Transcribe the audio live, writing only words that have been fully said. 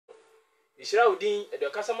Ishira udin e de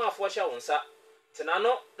kasa ma afo hya wonsa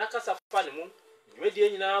tenano na kasa fa ne mu dwumedie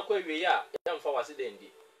nyina kwa wie ya yamfa wase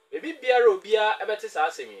dendi bebi biara obia ebete saa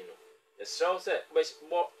asemi no yesrew se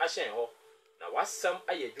bo ahyen ho na wasam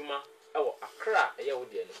aye adwuma ewo akra eye wo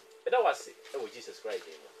de no eda wase ewo Jesus Christ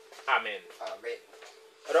dem. Amen. Amen.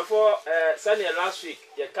 Therefore Sunday last week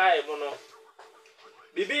ye kai mu no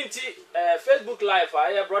bibi nti Facebook live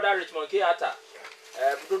aye Bro.Richmond Kiata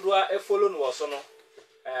dodoa e follow no wo so no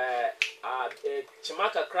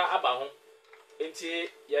chimaka kra aba ho nti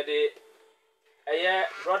ye de eye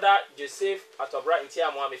brother Joseph Atobra nti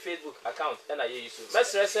amwa me Facebook account na ye yisu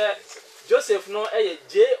mesre se Joseph no eye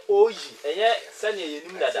JOY eye sane ye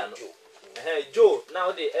nim dada no Joe na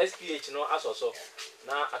o de SPH no asoso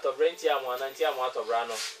na Atobra nti amwa na nti amwa Atobra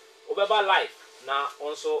no obeba live na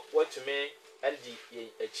onso watumi andi ye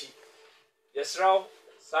achi yesraw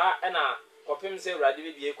sa na kopim se urade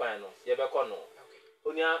bibie kwan no ye bekọ no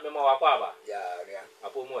onia mema wakwa aba ya ria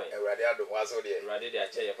apomo e urade adom waso de urade de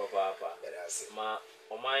ache ye papa ma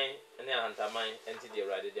oman ne ahantaman enti de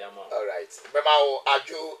urade de ama. All right mema wo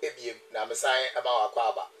adwo ebiem na mesan ema wakwa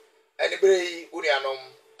aba eni bere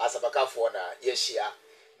unianom asabakafo na yehia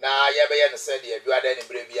na yebeye no se de aduada ni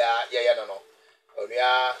bere bia ye no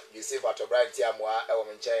onua Joseph Atobra nti amwa ewo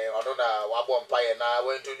menchen ono na wabo mpaye na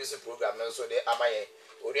we introduce program no so de amaye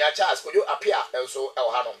onua Charles kojo apia enso ewo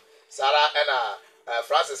hanom Sara ena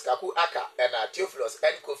Francis Kaku Aka ena Theophilus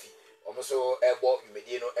and Kofi omoso ebo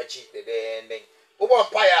medie no achi de ubo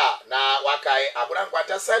mpaye na wakai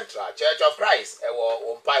Aburankwata Central Church of Christ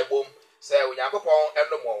ewo mpaye bom se onyankopon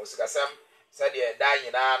enom won sikasem se de dan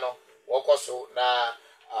nyina no wokoso na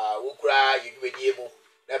wokura yedwedie mu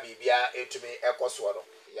na bibia etumi ekoso no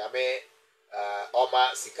yame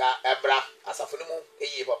oma sika ebra asafunu mu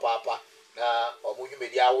eyi papa na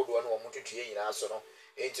omudwumedi awodo no omututuye nyina so no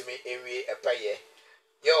entumi ewie epaye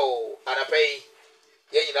yo anapay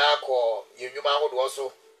ye nyina ko yenwuma awodo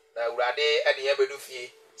so na urade ene ye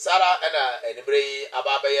bedufie Sara ena enibere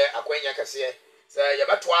ababaye akwanya kase se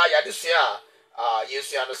yebetoa yadesua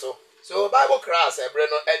yesua no so Bible class ebre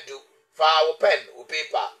no edu fa wo pen wo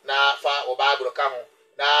paper na fa wo Bible ka ho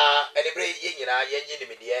na enibere ye nyina yenyi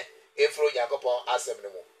nimede efro yakopon asem ne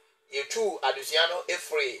mu yetu adesua no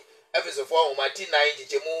efre efesofo wo mati 9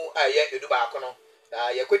 jichemu aye eduba akono na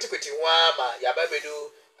yekwetikweti ho ama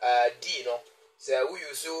yababedu D no say we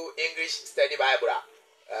use English study Bible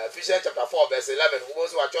Ephesians chapter 4 verse 11 we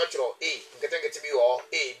was watch A nketengeti bi o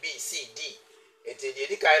A B C D enti de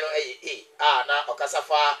dikai no A na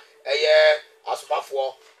okasafa eye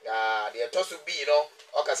asomafo de tosu B no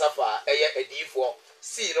okasafa eye edifo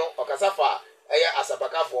C no okasafa eye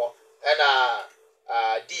asabakafo na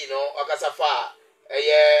D no okasafa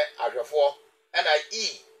eye ahwefo na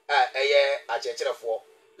E eye achechirefo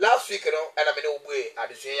last week no na me no bue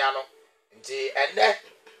adesua ya no nti enne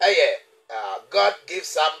eye God gives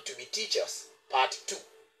some to be teachers part 2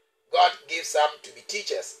 God gives some to be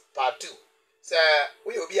teachers part 2 so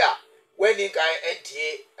we obi a when you can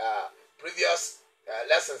NTA previous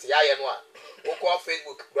lessons ya ye no a wo call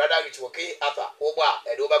Facebook Bro.Richmond Arthur oba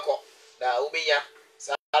e do beko na obinya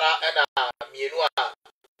Sara na mienu a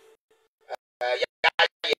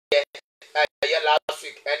ya last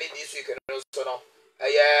week and this week no so no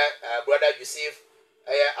brother Joseph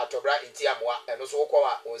Atobra nti amwa eno so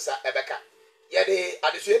wokwa onsa ebeka ye de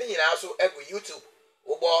adesua ni nyina so egu YouTube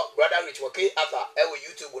ubo Bro.Richmond Arthur ewu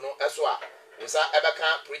YouTube no eso a onsa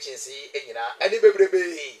ebeka preaching si enyina eni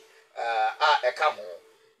bebrebe eka ho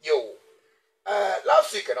yo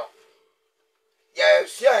last week no ye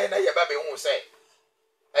sua na ye ba be hu se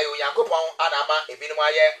ayo Yakopon anama ebinum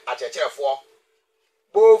aye achechirefo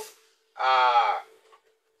both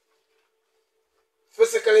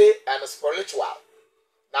physically and spiritual.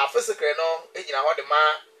 Now physically no ejina ho de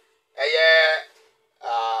ma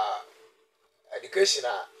education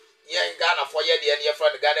yen Ghana for ye de ne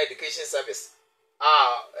from the Ghana Education Service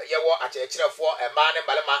ye wo achechirefo ema ne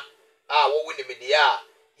balema wo wuni media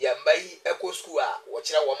ye mbai eco school wo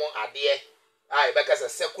kire wo mo ade e beka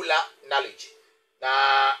secular knowledge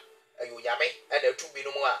na ayo nyame na tu bi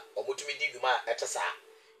no mu a omutumi di dwuma etesa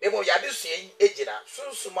emo yade suen ejina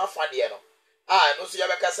sunsuma fade no no so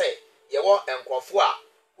yabeka say ye wo enkrofo a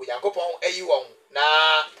Onyankopon ayi won na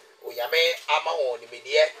onyame ama won ni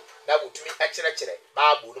medie na wotumi akyerekere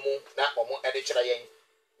Bible no mu na omo ede kyere yen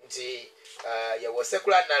nti ye wo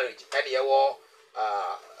secular knowledge and ye wo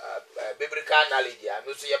biblical knowledge ya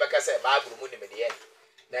no so yabeka say Bible mu ni medie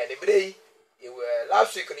na ne brei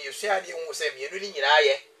last week ni yesua ni hu say mienu ni nyina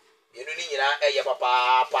eye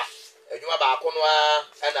papa adwuma ba ko no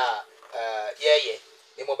na yeye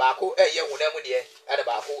ni mo ba ko eye hunam de na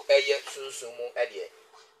ba ko eye sunsun mu de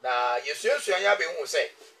na yesuansua ya be hu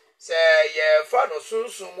se ye fa no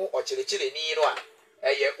sunsun mu okyerechire ni no a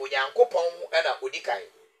eye onyankopɔn na odikan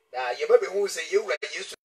na ye ba be hu se yewura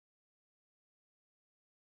yesu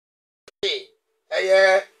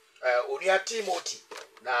eye onua Timothy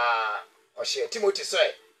na ohye Timothy so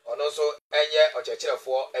ono so enye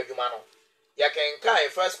okyerechirefo adwuma no yakenkan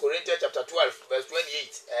 1 Corinthians chapter 12 verse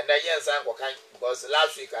 28 and then yensan kokan because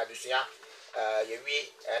last week adusua yewi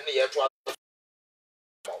and ye to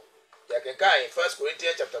yakenkan 1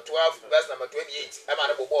 Corinthians chapter 12 verse number 28 ema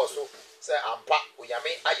ne bobo so say ampa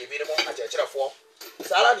oyame ayebi ne mo akyerechirefo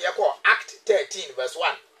sara ne yakọ Act 13 verse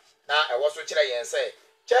 1 na e wo so kire yen say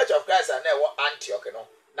Church of Christ and na Antioch no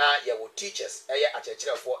na ye wo teachers eye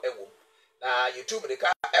akyerechirefo ewo na YouTube de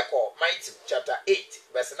ka echo Matthew chapter 8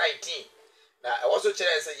 verse 19 na e wo so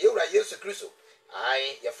kire say yewura Yesu Kristo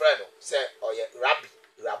ai ye friend no say oye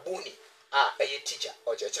rabuni eye teacher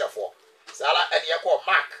akyerechirefo sara ene yakọ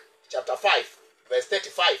Mark chapter 5 verse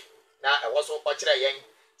 35 na e wo so kire yen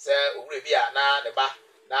say owure bia na ne ba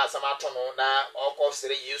na asamato no na okọ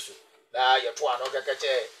sere Yesu na ye to ano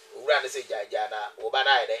kekache owura ne se jaja na oba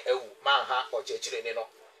na ede ewu man ha ochechire ni no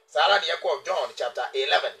sara ne yakọ John chapter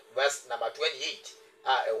 11 verse number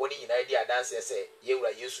 28 ewoni nyina di adanse se yewura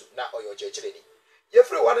Yesu na oyo ochechire ni ye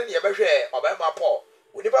free one ne ye behwe obema Paul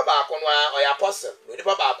onipa ba ko no a oya apostle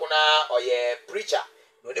onipa ba ko na oye preacher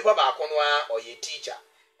onipa ba ko no a oye teacher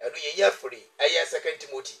enu ye nya free eye 2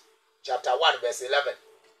 Timothy chapter 1 verse 11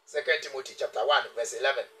 2 Timothy chapter 1 verse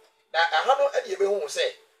 11 na ahano ene ye behu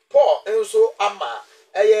se Paul enso ama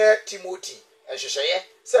eye Timothy ehwehweye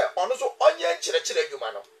se ono so onye nkyerechire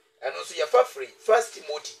adwuma no eno so ye fa free 1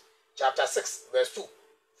 Timothy chapter 6 verse 2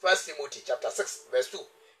 1 Timothy chapter 6 verse 2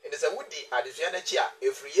 it is a woody adesua na chi a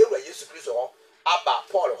efri yewura Yesu Kristo ho aba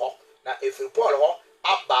Paul ho na efri Paul ho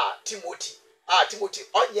aba Timothy Timothy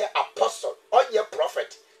onye apostle onye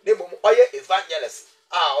prophet nemum onye evangelist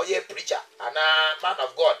onye preacher and man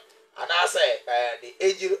of God and I say the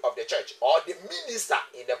angel of the church or the minister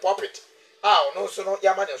in the pulpit no so no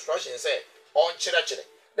yaman instruction say on chire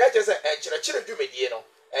that is chire dwumedie no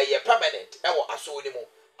permanent ewo aso ni mu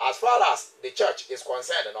as far as the church is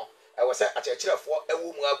concerned no ewo say achirefo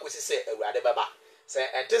ewo mu akosi say awurade baba say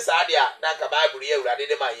ente saade na ka bible ye awurade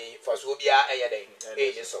de mayen faso bia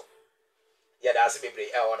den so ye da ase bebre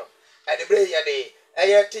ewo no and bre ye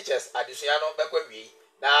de teachers adesua no bekwa wi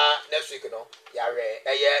na next week no yare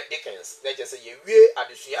Dickens na je say ye wie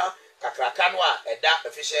adesua kakraka no a eda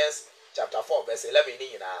Ephesians chapter 4 verse 11 ni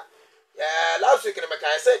nyina last week me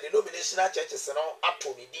kan say denominational churches no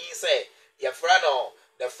ato ni din say ye fra no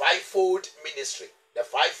the fivefold ministry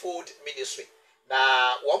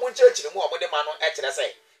na wo mo church ni mo mo de ma no e kire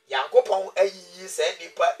say yankopon ayiyi say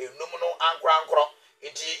nipa enum no ankro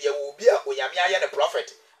nti ye wo bi a onyame aye ne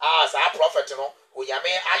prophet sa prophet no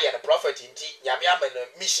onyame aye ne prophet nti nyame ama na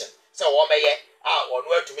mission say wo meye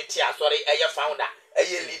ono atumi ti asori eye founder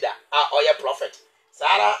eye leader oye prophet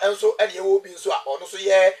sara enso ene ye wo bi nso a ono so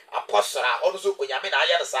ye apostle ono so onyame na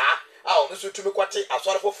aye ne saa ono so tumi kwate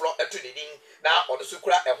asori foforo atu ne din na ono so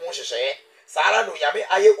kura ehun hyehyeye sara no onyame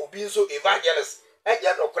aye obi nso evangelist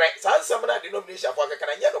enye no kre sansam na denomination for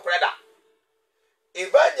kekana enye no kre da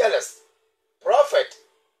evangelist prophet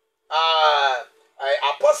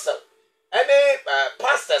apostle any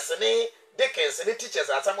pastors any deacons any teachers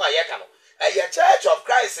asamu ayeka no Church of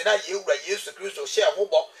Christ na yewura Yesu Kristo share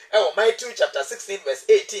hobo Matthew chapter 16 verse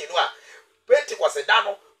 18 no a Pentecost da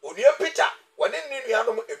no onua Peter woni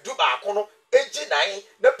nnuanom edu baako no eji nan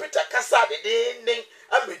na Peter kasa de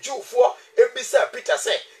amejuufo ebisa Peter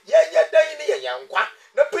say ye dan ni ye yankwa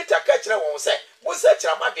na Peter ka kire won say musa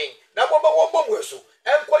kire maden na boba won mu esu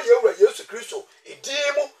enko yewura Yesu Kristo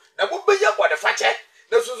edimu na bobeye bode fache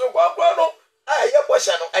na susu gwagwa no aye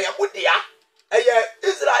bosha no aye mudia aye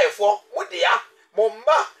Israel for mudia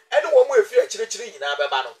momba ene wo mu efi akire nyina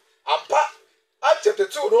beba no ampa Act chapter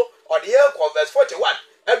 2 no or the verse 41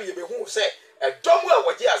 abi ye behu say edom a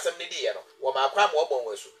wogi asem ne die no wo ma kwa ma obon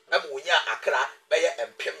wasu am wonya akra be ye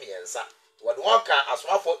empem yensa wo de wonka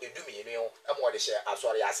asomafo edumie no am wo de hye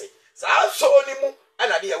asori ase saa so ni mu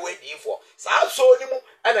ana ne ye wadifo saa so ni mu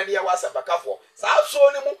ana ne ye wasabakafo saa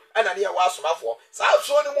so ni mu ana ne ye wasomafo saa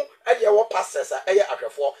so ni mu ana ye wo pastors eye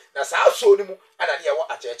ahwefo na saa so ni mu ana ne ye wo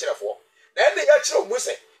akyerɛkyerɛfo na ene ya kyerɛ mu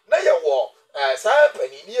se na ye wo saa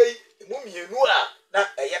panini yi mu mienu a na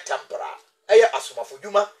eye temperal eye asomafo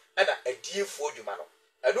dwuma ana adiefo dwuma no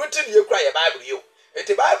enu ti ne yekura ye bible yo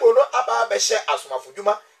eti bible no aba be hye asomafo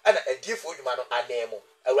dwuma ana adiefo dwuma no anemu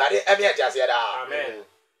awurade eme ajiase da amen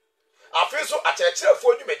afiso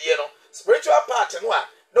akyerɛkyerɛfo dwumadie no spiritual part no a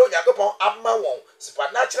na Onyankopɔn amma won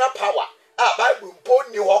supernatural power a bible mpo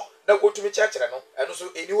ni ho na wotumi kyerɛkyerɛ no ɛno so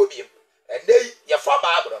ɛni wɔ biem ɛnɛ yi yɛfa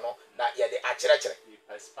Bible no na yɛde akyerɛkyerɛ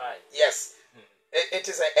yes it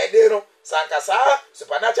is ɛnɛ no sanka saa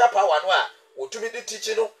supernatural power no a wotumi de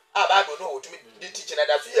teach no a Bible no wotumi de teach na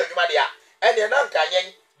da so yɛ adwuma de a ɛnɛ na nka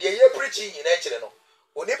yɛn deɛ yɛ preaching nyina akyerɛ no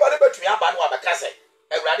onipa no betumi aba no abɛka sɛ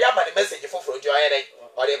Awurade ama ne message foforɔ nti ɔyɛ dɛn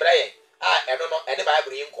ɔde brɛ yɛn a ɛno no ɛne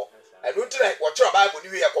Bible yi nkɔ ɛno nti na wɔkyerɛ Bible no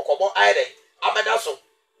wie kɔkɔbɔ ayɛ dɛn abɛda so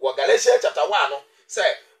wɔ Galatians chapter 1 no sɛ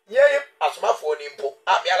yɛn asomafoɔ ni mpo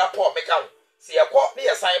a meala Paul meka ho sɛ yɛkɔ ne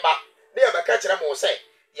yɛsan ba ne yɛbɛka kyerɛ mo sɛ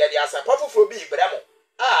yɛde asɛmpa foforɔ bi brɛ mo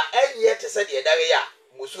a ɛnyɛ te sɛ deɛ ɛda yɛ a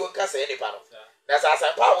musuo nka sɛ nipa no na sɛ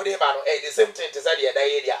asɛmpa a wode ba no the same thing te sɛ deɛ ɛda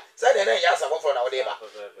yɛ deɛ a sɛ deɛ na ɛyɛ asɛmpa foforɔ na wode ba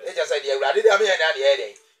ɛkyɛ sɛ deɛ Awurade deɛ ameyɛ ne adeɛ yɛ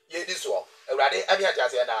dɛn yɛdi soɔ Awurade ameyɛ te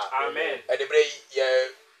aseɛ na ɛde brɛ yi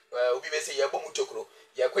yɛ obi bɛsi yɛbɔ mu tokuro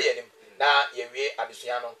yɛkɔ yɛnim na yɛwie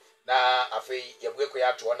adesua no na afei yɛbue kɔ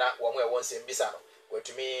yɛatoɔ na wɔn a ɛwɔ nsɛm bisa no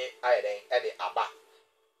wɔtumi ayɛ dɛn ɛde aba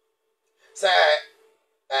sɛ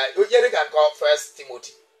yɛde kan kɔ 1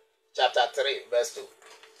 Timothy chapter 3 verse 2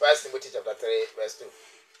 1 Timothy chapter 3 verse 2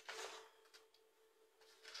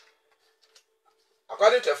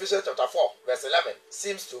 according to Ephesians chapter 4 verse 11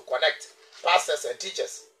 seems to connect pastors and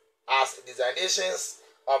teachers as designations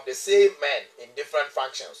of the same men in different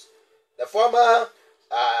functions, the former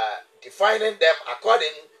defining them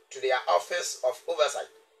according to their office of oversight,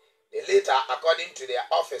 the later according to their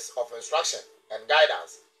office of instruction and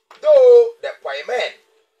guidance, though the poimen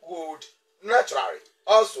would naturally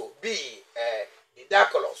also be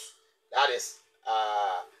didakolos, that is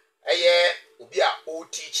ubi a o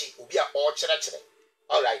teaching, ubi a o chere.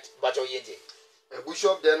 All right, but a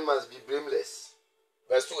bishop then must be blameless.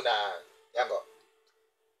 Verse 2 now, Yango.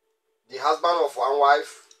 The husband of one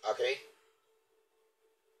wife. Okay.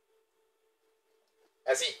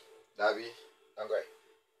 I see. Dabi. Okay.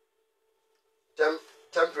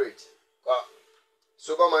 Temperate. Go.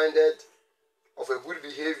 Sober-minded, of a good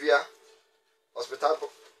behavior, hospitable,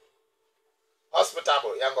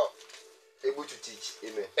 Yango. able to teach.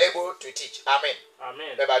 Amen. Able to teach. Amen.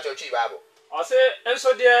 Amen. The Bible Bible. I say, and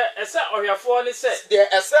so there, as I or your phone is said, There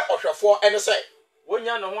is a set of your four and say, when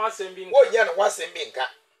you're no one sending, oh, yan was in being cat.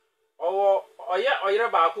 or yeah, or you're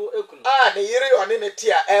about who Ah, the year on in a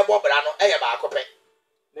tear, air bobrano, air bacope.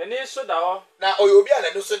 the near soda, Now, oh, you'll be an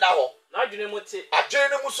Nusudaho. not you know, A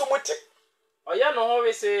journey musumute. or you're no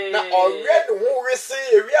always say, Now, already who we see,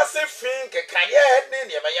 we are saying, can you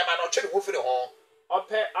near my yaman or chill who for the home? or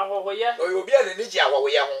pay our yeah, Or you'll be an Nigia,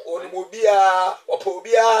 or Mubia, or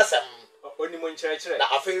Pobia, some. only one church. Na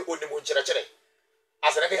afei onimu nkyerɛkyerɛ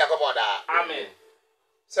asɛnɛ ka yakɔbɔ da Amen.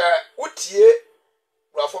 sɛ wotie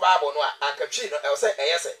brɔfo Bible no a ankatwi no ɛwɔ sɛ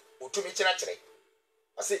ɛyɛ sɛ otumi kyerɛkyerɛ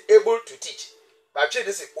ɔsɛ able to teach but twi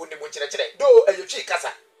ne sɛ onimu nkyerɛkyerɛ do ɛyɛ twi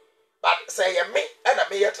kasa but sɛ yɛ me ɛna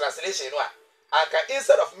meyɛ translation no a anka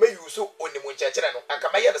instead of me use onimu nkyerɛkyerɛ no anka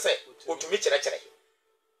mɛyɛ no sɛ otumi kyerɛkyerɛ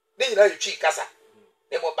ne nyinaa yɛ twi kasa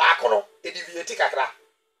ne mo baako no edivieti kakra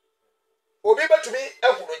obi betumi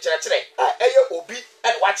ehunu nkyerɛkyerɛ a ɛyɛ obi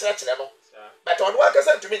ɛna wakyerɛkyerɛ no but ɔno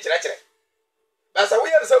ankasa ntumi nkyerɛkyerɛ basa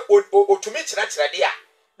woyɛ no sɛ otumi kyerɛkyerɛ de a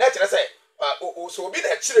na kyerɛ sɛ so obi na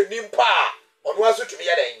kyerɛ nimpa a ɔno aso tumi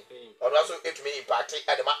yɛ dɛn ɔno aso etumi impact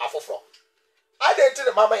ɛde ma afoforɔ adɛnti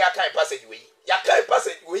ne mama yɛaka passage wei yɛaka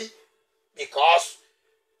passage wei because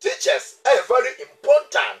teachers are very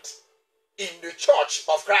important in the Church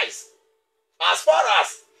of Christ as far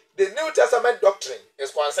as the New Testament doctrine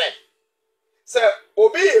is concerned. Sɛ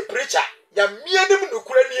obi yɛ preacher ya mmianim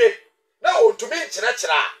nukura nie na ontumi nkyerɛkyerɛ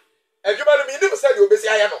a adwuma no minim sɛ deɛ obesi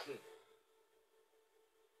ayɛ no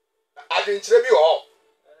adwenkyerɛ bi wɔ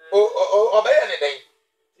hɔ ɔbɛyɛ ne dɛn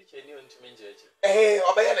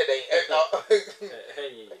ɔbɛyɛ ne dɛn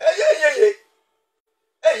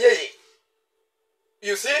ɛyɛ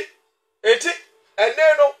you see eti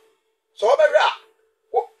ɛnɛ no sɛ ɔbɛhwɛ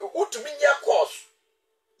a wotumi nyɛ course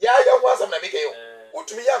yɛayɛ ho asɛm na meka yi o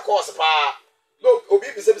wotumi yɛ course paa no obi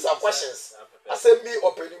bisa questions asɛm bi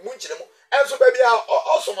ɔpɛni mu nkyerɛ mu ɛnso baabi a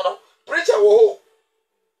ɔsom no preacher wɔ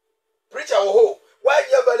hɔ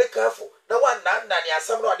wanyɛ very careful na wannanna ne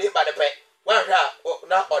asɛm na ɔde ba ne pɛ wanhwɛ a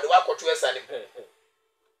na ɔde wakɔto ɛsanim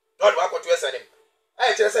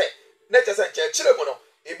ɛyɛ kyerɛ sɛ na kyerɛ sɛ nkyerɛkyerɛ mu no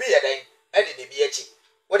ebi yɛ dɛn ɛde ne bi akyi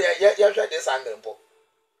wode yɛhwɛ de saa angle mpo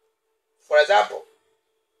for example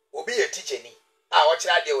obi yɛ teacher ni a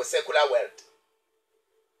ɔkyerɛ adeɛ wɔ secular world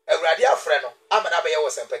Awurade afrɛ no ama na bɛyɛ wɔ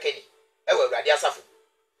sɛmpɛkani ɛwɔ Awurade asafo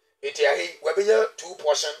enti ahi wabɛnya 2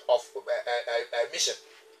 portion of mission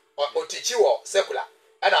ɔtichi wɔ secular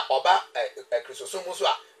ɛna ɔba kristosom mu so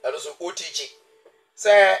a ɛno so ɔtichi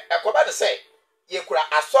sɛ ɛkɔba ne sɛ yɛkura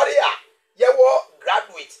asɔre a yɛwɔ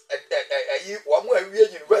graduate ayi wɔn a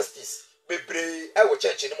awie universities bebree ɛwɔ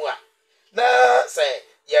church no mu a na sɛ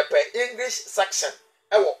yɛpɛ English section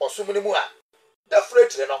ɛwɔ ɔsom no mu a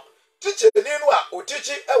definitely no teacher ni no a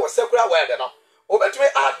otichi ɛwɔ secular world no obetumi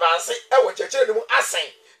advance ɛwɔ church no mu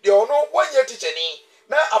asen deɛ ɔno wɔnyɛ teacher ni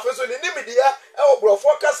na afeso ne nimidia ɛwɔ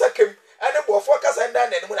borɔfo kasa kem ɛne borɔfo kasa ndan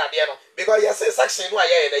na mu na deɛ no because yɛsɛ section no a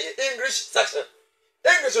yɛyɛ na yɛ English section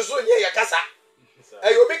English so nyɛ yɛ kasa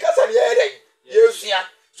ɛyɛ obi kasa ne yɛyɛ dɛn yɛsua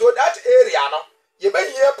so that area no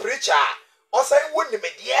yɛbɛyɛ preacher ɔsan wɔ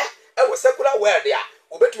nimidia ɛwɔ secular world a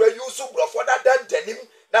obetumi use borɔfo dadan danim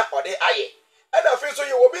na ɔde ayɛ ɛna afeso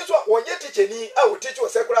yɛ obi so wɔnyɛ teacher ni a wo teach wɔ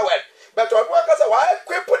secular world but ɔno akasa wa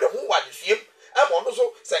equip ne ho wa de suam ama ɔno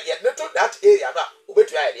so sɛ yɛ neto that area no a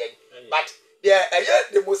obetumi ayɛ deɛ but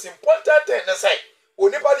the most important thing is say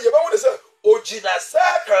onipa de yɛbɛhu ne sɛ ogyina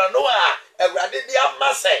circle no a awurade de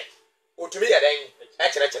ama sɛ otumi yɛ dɛn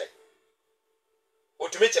ɛkyerɛkyerɛ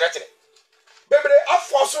otumi kyerɛkyerɛ bebree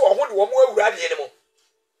afɔ so wɔn ho de wɔn awurade ne mu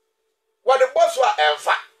wɔde bɔ so a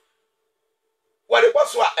ɛmfa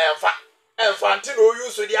ɛmfa nti na oyi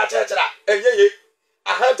so de akyerɛkyerɛ a ɛnyɛ ye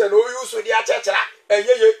ahanta na oyi so de akyerɛkyerɛ a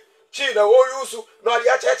ɛnyɛ ye chi na oyi so na ɔde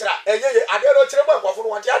akyerɛkyerɛ a ɛnyɛ ye adeɛ no kyerɛ mu nkɔfo no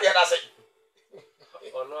wɔn te adeɛ na se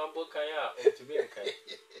ono abokan a otumi nkan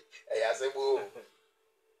ɛyɛ asɛm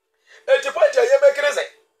eti point a yɛmɛkere sɛ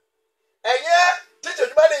ɛnyɛ teacher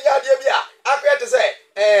dwuma ne nyɛ adeɛ bi a akɔyɛ te sɛ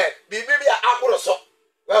biribi bi a aboro so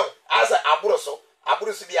well asɛ aboro so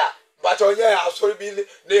bi a bàtà ɔnyɛ asɔre bi ne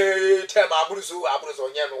tɛm aboro so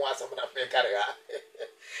ɔnyɛ no ho asɛm na mɛkare ha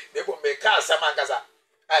ne bo mɛka asɛm ankasa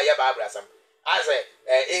a yɛ baabura asɛm asɛ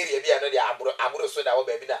area bi a no de aboro so da wɔ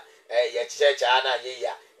baabi na yɛ kyerɛkyerɛ na yɛ yi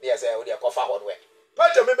a ne yɛ sɛ wɔde ɛkɔfa hɔ no ɛ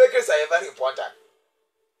point of mɛkere sɛ yɛ very important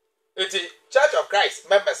eti Church of Christ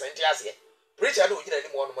members nti aseɛ preacher no ogyina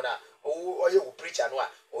anim wɔn mu na ɔyɛ wo preacher no a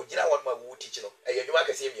ogyina wɔn mu a wo teach no ɛyɛ adwuma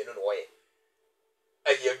akɛseɛ mmienu na wɔyɛ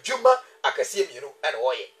ɛyɛ adwuma akɛseɛ mmienu ɛna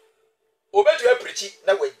wɔyɛ obetu aprichi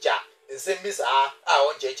na wagya nsɛm bi saa a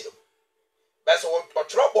ɔnkyerɛkyerɛ mu bɛsɛ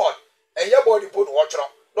ɔtwerɛ board ɛyɛ board mpo na ɔtwerɛ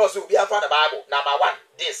na ɔsɛ obi afa na Bible number 1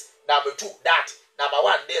 this number 2 that number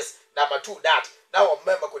 1 this number 2 that na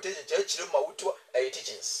ɔmmɛma quotation kyerɛkyerɛ mu ma wotu ɛyɛ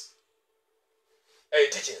teachings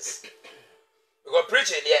because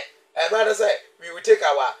preaching there and rather say we will take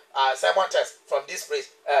our sermon text from this place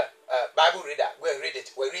Bible reader go and read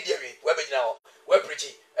it we read it we be now we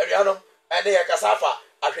preaching and then kasafa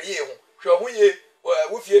ahweye hu hwe hu ye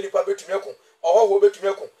wo fie nipa betumi akun oho betumi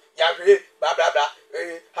akun ya hwe bla bla bla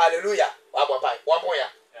hallelujah wa bopa one point ya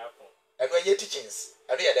and when you teachings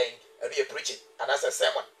and you then and you preaching and that's a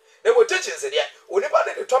sermon they were teachings there onipa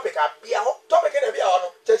the topic abia topic na bia ho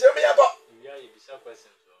no chechere me yako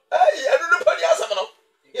hey, I don't know what you no.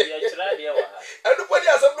 Everybody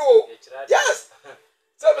has some no. Yes.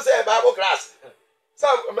 Some say Bible class.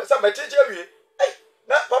 Some teacher we. Hey,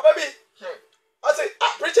 na papa bi. I say,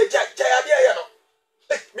 preacher jaya no.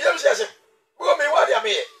 Hey, me am say, go me what ya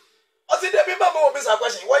me. I say there be mama will miss a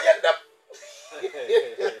question. Why end up?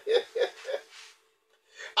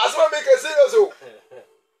 As one make a serious o.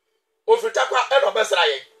 O fitakwa e no besra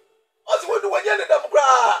yen. I say what do one end up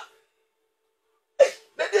kra.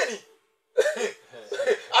 Nedeni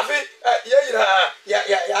afi ya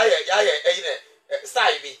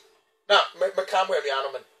style bi na me kam we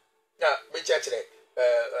anuam na me church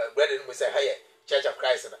brother no say hey Church of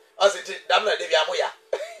Christ na asiti dam na de bi amoya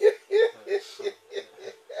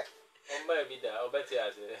omma bi da obeti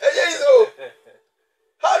ase so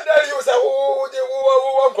how dare you say wo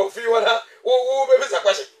confuse wana wo be bisa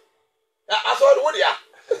question aso wo dia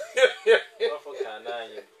for kana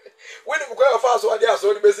yin when you go fast what they are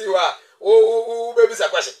so the you are baby sa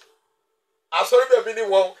question asori be bi ni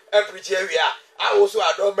won e preach here I also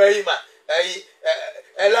adon mahima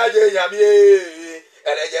elaje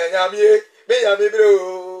nyamie me nyamie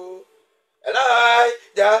bro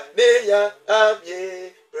elaja ne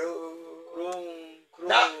nyamie bro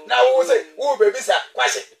na wo say wo baby sa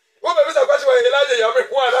question when elaje nyamie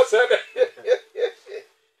who ana say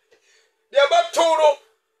they about to no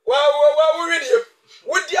wa we read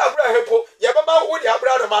wodi abra hepo ye baba wodi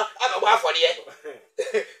abra no ma agabo afode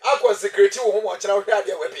akọ security wo ho mo kyerɛ wo hwɛ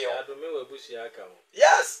ade we bi ado me wa busu aka mo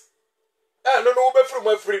yes no wo be free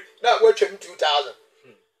mo free na wo twam 2000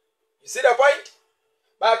 you see the point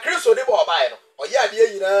but Kristo de bo bae no oye ade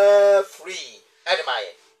nyina free ade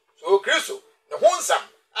mae so Kristo ne ho nsam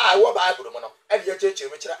a wo Bible mo no ade ye kyerɛ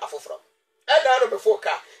mo kyerɛ afoforo ade no before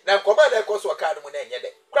ka na nkoma na ekoso ka no mo na enye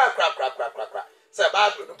de kra say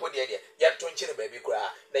Bible no podi de ye to nkyere baabi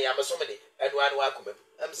kura na ya mesom de anu akoma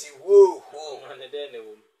am si wo ane de ne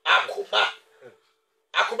wo akoma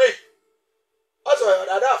also your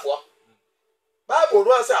dadafo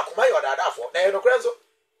one say akoma yo dada for na ye no krenso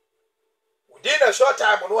within a short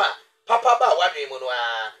time no a papa ba wadwe mu no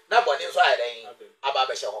a na bone nso ayeden aba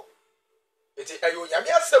ba hye ho eti ayo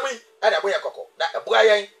nyame asem yi ana boye kokko na ebua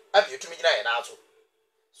yen abi etumi gina ye na aso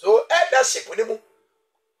so eldership ni mu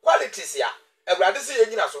qualities ya awurade se ye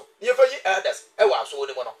nyina so ye fa yi elders e wa so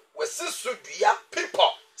ni mu no we sisu dua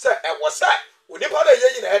people say e wo say onipa na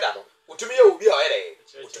ye nyina eda no utumi ye obi a oyere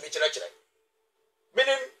utumi kire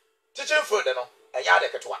meaning teaching field no aya de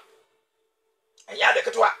ketwa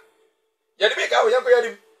ye de bi ka wo yanko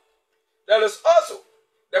yadim. There is also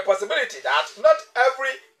the possibility that not every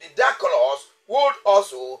didacolos would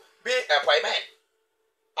also be a prime.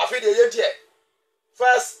 After the year,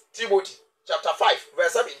 1 Timothy chapter 5,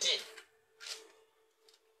 verse 17.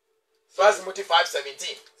 1 Timothy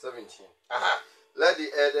 5:17. 17. Uh-huh. Let the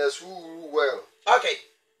elders who rule well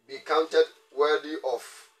be counted worthy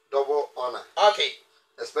of double honor.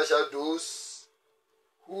 Especially those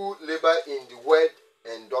who labor in the word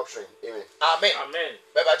and doctrine. Amen. Amen.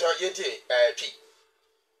 Baba John yeti twi.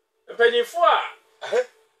 Mpanifo a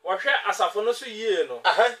wɔhwɛ asafo no so yie no.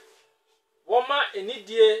 Wɔma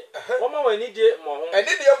enidie mo ho.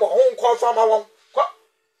 Enidie mo ho nkɔ fama wɔn.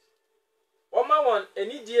 Wɔma wɔn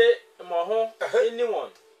enidie mo ho eni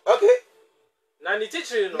wɔn. Na ne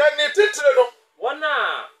titire no. Wɔn a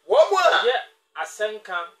yɛ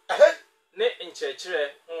asenka ne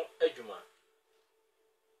nkyerɛkyerɛ ho adwuma.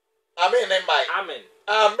 Amen.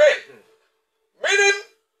 Meaning,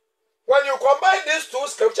 when you combine these two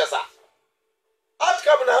scriptures,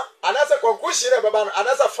 outcome now, and as a conclusion, and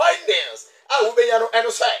as a findings, I will be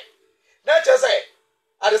and say. Not just say,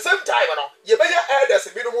 at the same time, you may add as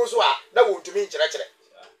a minimum that will to mean church.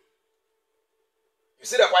 You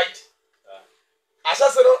see the point? As I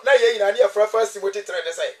said, now you in idea for 1 Timothy 3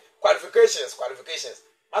 and say, qualifications.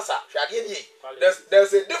 Master,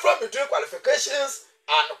 there's a difference between qualifications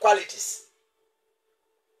and qualities.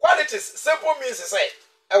 Qualities simple means to say,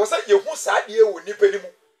 I was saying you who sat here with Nipenimu.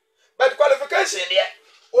 But qualification here,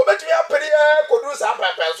 obet me up could do some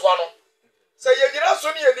pants one. Say you did not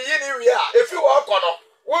soon hear the uni we are. If you walk on,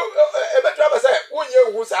 a better say, who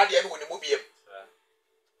you who sat here with the movie.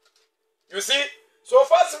 You see, so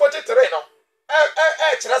far, Timothy Terreno,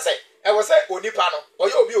 say, I was saying, Onipano, or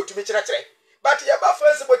you'll be to me. But you have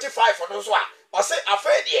 1 Timothy 5 on those one, or say, a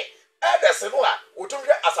fair year. Elders no a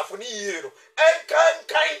utumhwe asafoni yie no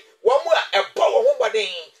enkan wo mu a ebo wo ho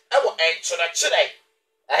bɔden ɛwɔ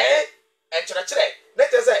enkyerɛkyerɛ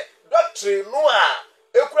let us say doctrine no a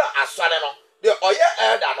ekura asɔre no de ɔyɛ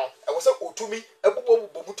elder no ɛwɔ sɛ otumi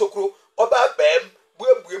ebobɔ tokuro ɔba bɛm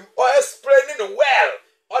buebuem or explaining the well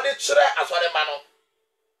or the kyerɛ asɔre ma no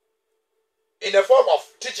in the form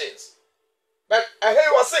of teachings. But hey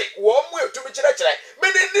was say wo mu etumi kyerɛkyerɛ me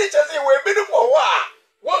ni kyerɛ we bi no wɔ hɔ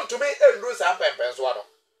want to make a lose and pens one.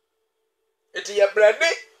 It is a brandy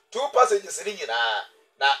 2 passages in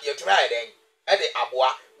na you try then at the abwa.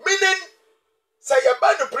 Meaning, say a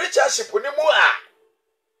band of preachership when you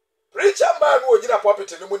preacher man would in a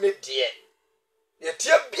puppet in the moon, dear. The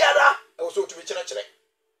tear biara also to be church.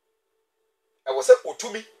 I was said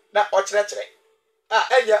to me, not church.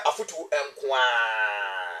 And ya a foot to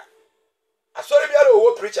enquire. I saw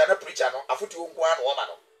the preacher and a preacher, no, a foot to enquire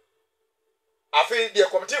woman. I feel the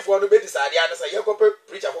committee for the bed is idea and say, you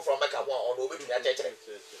preacher from Mecca on over to that church.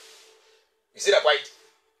 You see that point?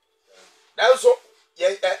 Now, so,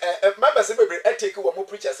 members may take one more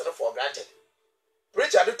preachers for granted.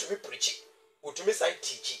 Preacher need to be preaching, or to me, sign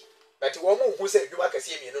teaching, but one who said you can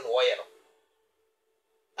see me in no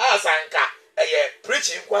as Anka,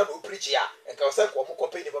 preaching one who preach here and can send one more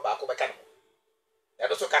company about Mecano. And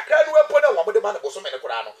also, Kakran will put a woman the man of Bosome and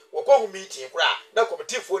Kurano, or go meeting, now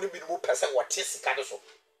committee for the minimum person what is Cadaso.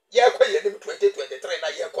 Yeah, quite 2023, now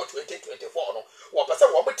year 2024, or person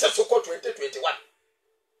what test so called 2021.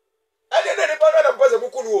 And then anybody was a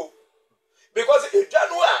Mukunu. Because if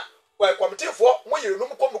Janua were committee for when you know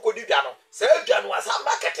Mukomukodano, say Janua, some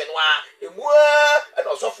market and and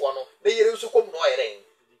also for no, they used to come no rain.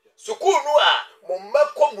 Sukunua, Mumma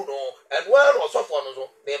Comuno, and one or so for no,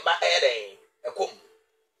 they ma a cum.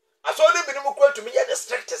 I saw the minimum quote to me at the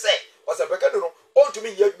strict to say, was a Bacano, on to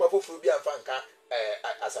me yet more for Fubia Fanka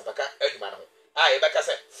as a Baca Edmano. I Becca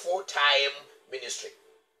said full-time ministry,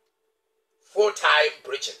 full-time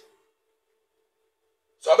preaching.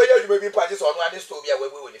 So I bet you may be practiced on one to be away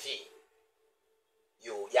with the fee.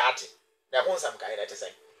 You yard. Now, what's some kind to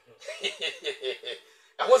say?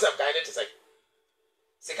 I want some kind to say.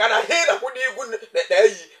 See, can I hear that? Would you good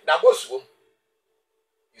now? What's room?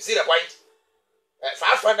 You see the point?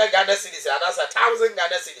 500 Ghana cities, and that's 1,000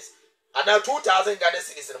 Ghana cities, and now 2,000 Ghana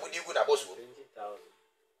cities, and would you good about 20,000?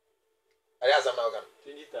 I have some now.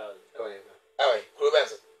 20,000. Oh,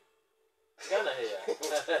 Crubenso. Ghana here.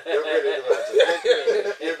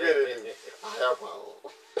 You're good.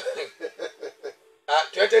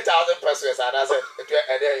 20,000 pesos, and I said,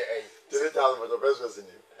 20,000 for the best was in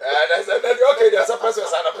you. And I said, okay, there's a person. I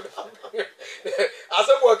said,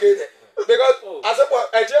 okay, because I said,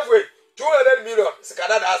 I tell you, 200 million.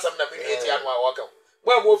 Canada has some million and welcome.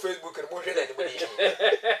 Well, more Facebook and more than anybody.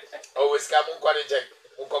 Always come on, quite check.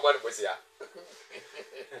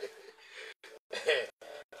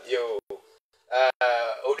 Yo,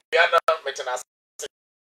 Odiana Metenas.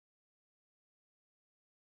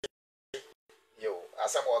 Yo,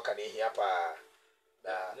 as some work can hear pa.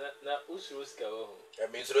 Na usuruska ho.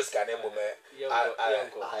 Means Ruska name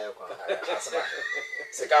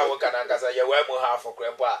Sika work and Ankasa, you wear more half for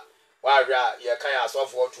Grandpa. Why, you can't ask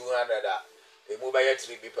for 200. A mobile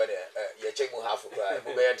tree be penny, you check more half for a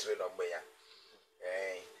mobile tree on me.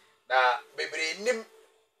 Now, baby, nim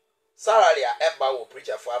Saralia Emba will preach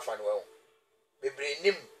a far fan well. Baby,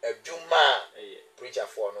 nim a Juma preacher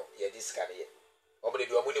for no, ye discarded. Nobody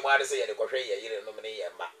do a money man say the Korea, you nominate a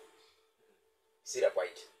ma. See the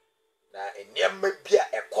point. Now, a near may be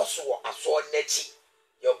a Kosovo, a saw netchy.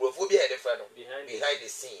 Your brophobia different behind the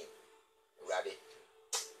scene. Ready.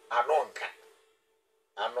 I know,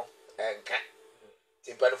 and cat.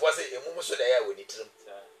 Timpan was a moment so there when it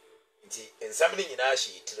in something in our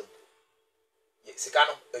sheet.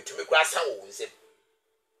 Sikano, to me, grass sounds him.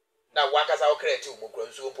 Now, one has our credit to Mukron,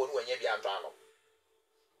 so upon when you be Antano.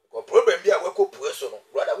 Go problem be a work personal,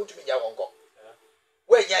 brother, would me your uncle.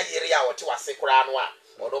 When you hear our two are secret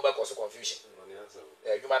or no back was confusion.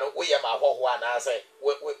 You man, we are my one, I say, we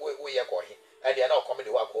are going, and they are not coming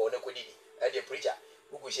to work on a quiddy, and the preacher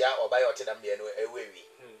who could share or buy or tell them away.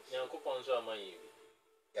 Young coupons are my.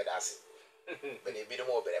 Yeah, that's it. But they be the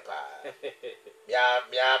more better. Me,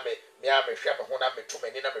 share my home, me too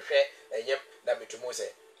many number share, and yet, that me to Mose.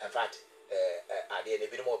 In fact, I did a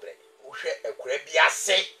bit more bread. Who share a crabby,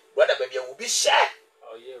 say, brother, baby, will be share.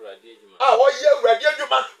 Oh, yeah, ready. Oh, yeah, ready, you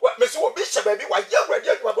man. What, Miss Bishop, baby, why you're ready,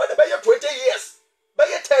 you brother, by your 20 years, by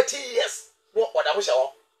your 30 years. What I wish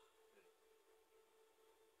all.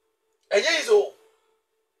 And ye is all.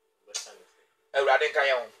 A radin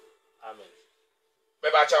cayon. Amen.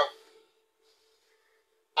 Maybe I tell.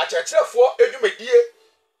 I tell for a you may dear,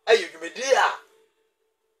 a you may dear.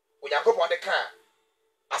 When you go on the car,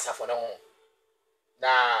 as a for no.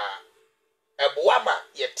 Now, a boama,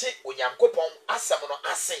 ye take when you go upon as someone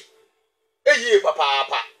I say. A ye,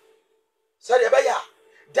 papa. Said a baya,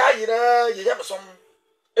 die, you have some.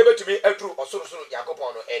 Able to me a true or so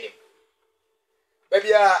Yakopon or any. Baby,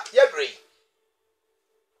 ye agree.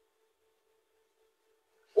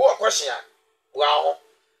 What question? Wow.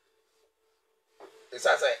 It's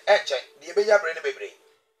as I check the Benya brain baby.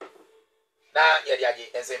 Now,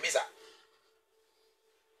 Yadi and say, Missa.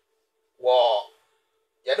 War.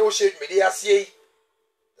 You know, shade media see.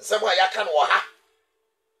 Somewhere I can waha.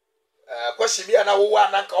 Question me and I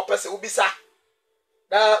one uncle person will be sa.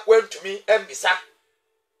 Now, went to me and be sa.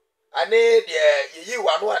 I need you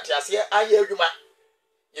one what I say. I hear you, man.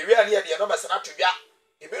 You really near the number not to be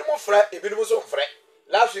a bit more fret, a bit more so fret.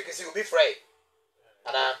 Last week you will be free.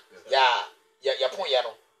 And ya point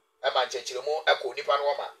yano. A man church more echo Nipan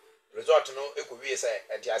woman. Resort to no echo we say,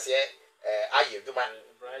 and I say, I hear you, man.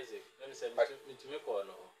 Let me say, to make or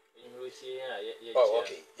no. Oh,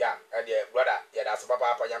 okay, yeah, and yeah, brother, yeah, that's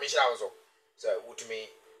Papa, Yamisha also. So, would me,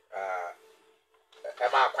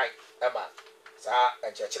 Emma, quite Emma, Sir,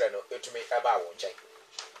 and Chachino, to me, Emma won't check.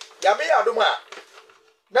 Yami Aduma,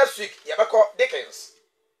 next week, Yabako Dickens.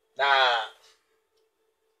 Now,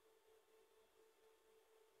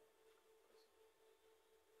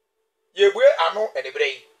 ye will ano and the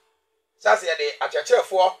brain. Sassy a day at your chair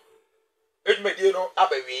for it may you know,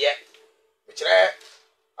 Abby yet, which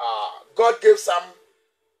God gave some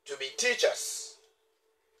to be teachers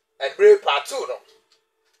and brave part 2 no.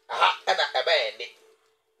 Aha, and a band.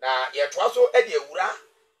 Now, yet also Eddie Ura,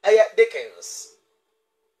 Dickens.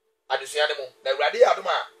 Adusianimo, the Radia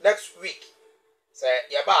Aduma next week. Say,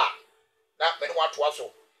 Yaba, not many want to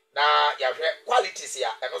also. Now, you have qualities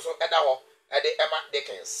here and also Edaho at the Emma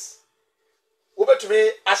Dickens. Over to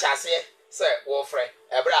me, I shall say, Wolfred,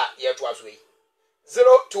 Ebra, year twas we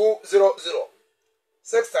 0200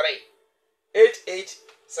 63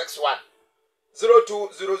 8861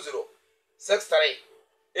 0200 63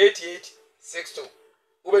 8862.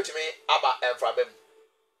 Over to me, Abba and from him.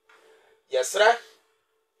 Yes, sir,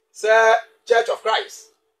 Church of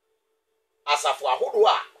Christ. Asafwa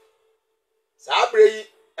Hudua. Sabri,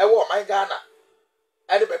 Ewo, my Ghana.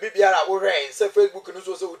 And the baby Biara will reign, say Facebook and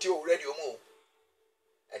also with you radio move.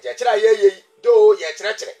 Ejechira ye do ye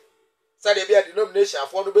chere sade bia denomination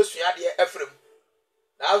afọ no besua de efrem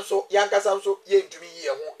na so yankasa so ye ntumi yi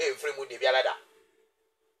ho efrem de bia lada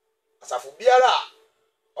asafo biara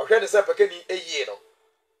ohwe ne se pekani eyi no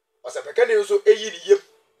o se pekani nso eyi ni yem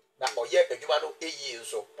na oye adwuma no eyi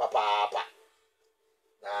nso papa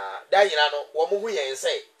na da nyina no wo mu hu yen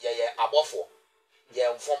se ye abofo ye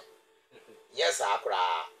mfom yes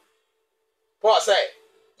akra Paul say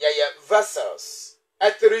ye vessels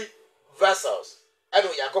three vessels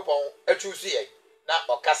eno yakopon achusu ye na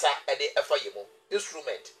okasa ede efa yemu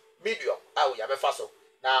instrument medium awo ya befa so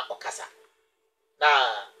na okasa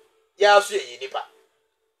na ya asu ye nipa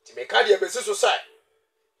ti me ka de besi so say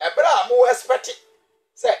ebra mo expect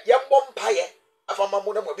say ye mbom paye afama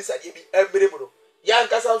mo na mo bisa de bi emere mu no ya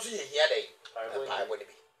nkasa nso ye hia dai paye bo ne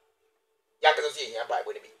bi ya nkasa nso ye hia paye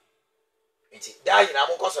bo ne bi nti da nyina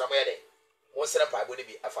mo nkosoro mo ye dai mo sere paye bo ne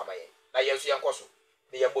bi afama ye na ye nso ye nkoso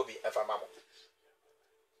ne ye mbobi afama mo.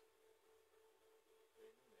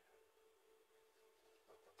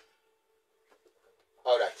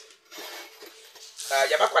 All right.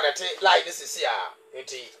 Yaba kwanate line this is here.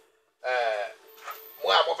 Enti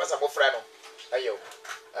mo a mo pesa mo fra no. Ayo.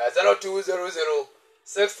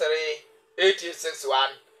 0200638861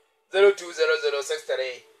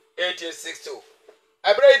 0200638862.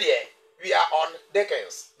 Abrede we are on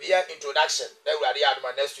deacons. We are introduction. Then we are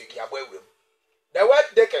the next week. The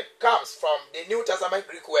word deacon comes from the New Testament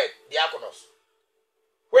Greek word diakonos,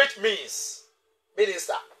 which means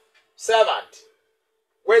minister, servant,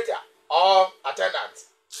 waiter or attendant.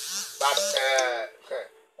 But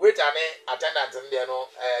waiter and attendant and you know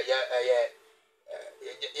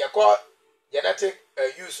you call genetic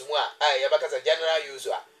use more because a general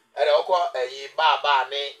user and I call a bar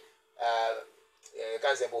ne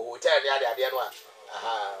can say hotel the one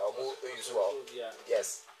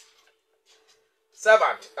yes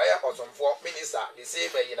servant awesome for minister the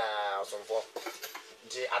same awesome for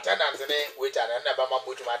the attendant ne waiter and never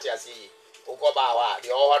mambo to Matiasi Okoba wa the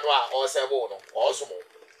owanwa or sebo no awesome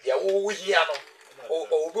the woo here no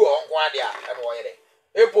obi on kwa dia and oyere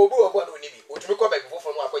epo obi obo no nibi otumi ko baby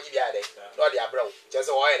fofo no akwaji bia de no de abrawo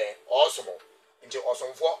chese oyere awesome nti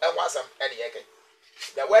awesome for enwasam ene yeke.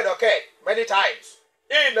 The word occurred many times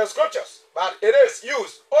in the scriptures, but it is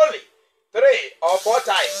used only 3 or 4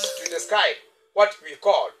 times to describe what we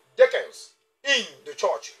call deacons in the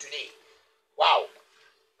church today. Wow.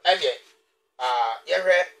 And yet,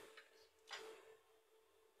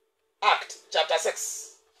 Act chapter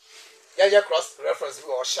 6. Yeah, cross reference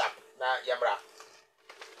or sharp na yamra.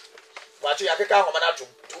 What you akeka homana to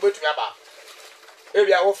be to me ba.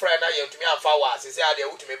 Maybe I will friend na you to me and forward. Say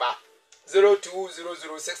they to me ba.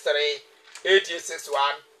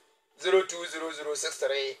 0200638861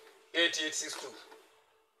 0200638862.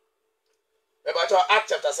 About Act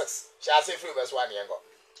chapter 6, shall say through verse 1 yango.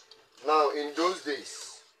 Now in those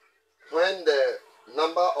days, when the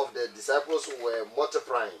number of the disciples were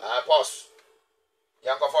multiplying, pause.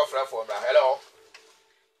 Yango for hello.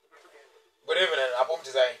 Good evening, Apom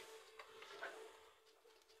Design.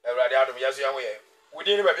 Everybody out of Yasu way. We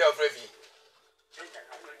didn't be afraid.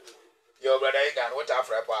 Your brother again, what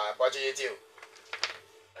after a part, you?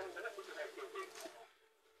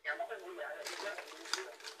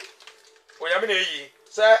 We have been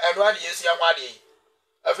sir, and 1 year, young Wadi.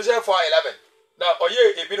 Official 411. Now, or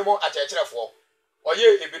ye a minimum at a chair for, or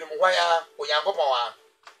ye a minimum wire, or young papa.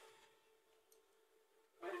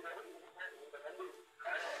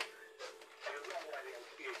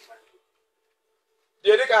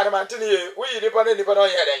 The other kind of Antony, we depend on your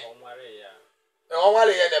head. No one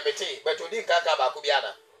in the meeting, but we didn't come back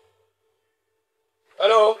Kubiana.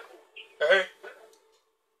 Hello?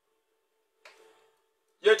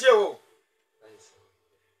 Yet you.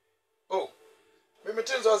 Oh, we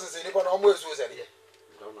meetings us in Nippon almost was any.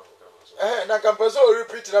 And I can also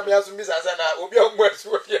repeat that me as Miss Azana will be on West.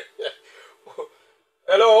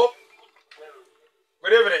 Hello?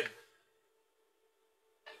 Good evening.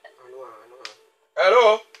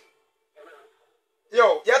 Hello?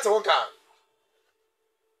 Yo, yes, one can.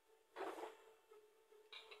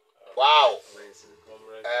 Wow.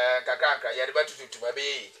 Kakranka, you had better to my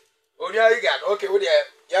baby. Oh, yeah, again. Okay, with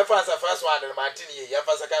your first one and Martini, your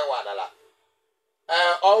first second one.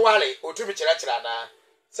 Oh, Wally, or to be Chirachana.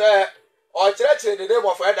 Sir, or Church in the name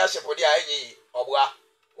of Eldership for the IE, or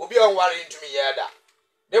will be on worrying to me, Yada.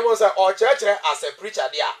 There was or church as a preacher,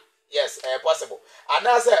 dear. Yes, possible. And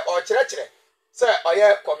as or church, sir, or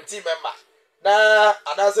your committee member. Now,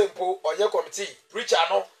 another impo or your committee, preacher,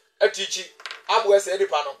 no, a teaching. Abu said the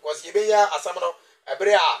panel, because he be here as someone a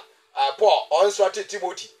brea, Paul, or instructed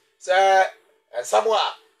Timothy, sir, and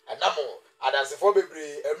somewhere, and Namo, adansefo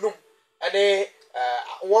bebre enum ene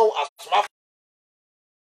won asoma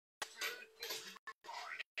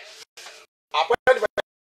appointment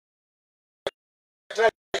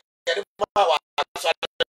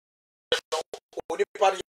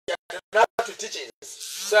to teachings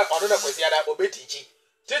so ono na kwesi ada obetichi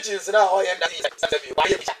teachings na ho ye ndase sabi wa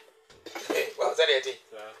ye bicha well said it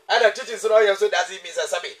and teachings no ye so does it mean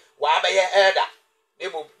sabi wa ba ye elder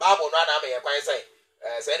nemu bible no na ma ye kwan say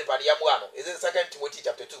say anybody ya mu ano is it 2 Timothy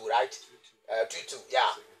chapter 2 right 2:2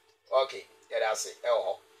 yeah okay yeah that's it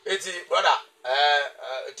eti brother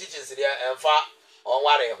teachings there emfa on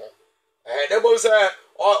ware ho nemu say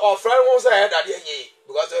or friend won say elder dey yin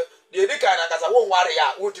because the edika na kasa won ware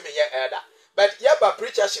ya wontumi ye elder but ye ba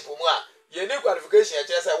preachership mu a ye ni qualification e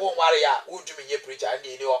kire say won ware ya wontumi ye preacher and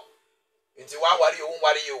ni ho nti wa ware you won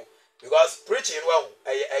ware you because preaching well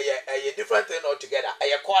a different thing altogether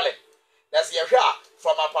a calling that's ye hwa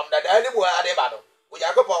from apam dada ni mu ade ba no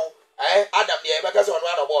Yakopon Adam dey be kase on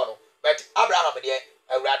one no but Abraham dey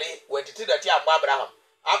awurade wentiti that am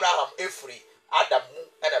Abraham efri Adam mu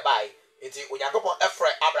and a buy nti Yakopon efre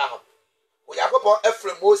Abraham Yakopon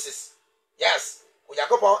efre Moses yes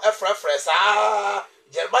Yakopon efre sa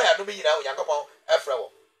Jeremiah no bi nyina Yakopon efre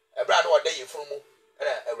wo ebra no dey yefru mu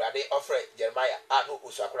na awurade ofre Jeremiah no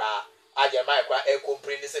usakra Jeremiah kwa e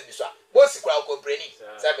comprehend se biswa Moses kwa comprehend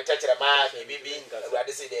say me techere ma bibi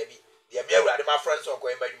awurade say dey bi ye me awurade ma friends on ko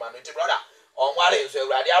emadwuma no nti brother on wale so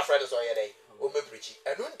awurade afred so ye dey o me preach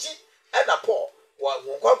enu nti e na Paul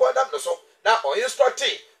wo kwankwan dam no so na o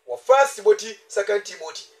instructing wo 1 Timothy 2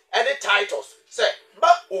 Timothy any titles say ma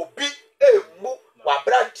obi emu wa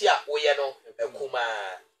brantia wo ye no ekuma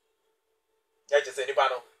ya je se nipa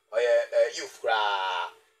no o ye youth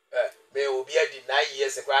kra me obi adi 9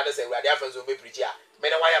 years kra na say awurade afred so me preach a me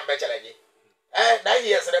na waya me challenge 9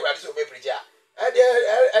 years na awurade so me preach a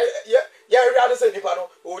yeah, rather say Nipano,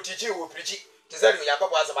 or teach you, preach to send you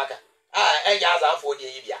Yakob as a maca. And Yaza for the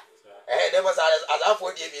Ibia. There was as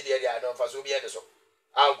for the Ibia, I know for Subia.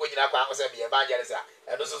 I'll go in a quack and be a banjalisa.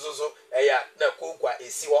 And also, no cookwa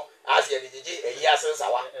is Siwa, as the DJ, a yes, and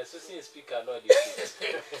sour. Associate speaker, no,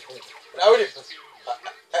 now,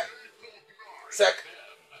 sec,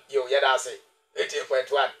 you yet I say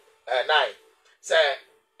 18.1 9. Say,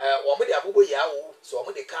 one with the Abu Yahoo, so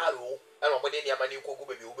I'm the car rule. And when any man you cook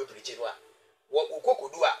baby will be preaching what we cook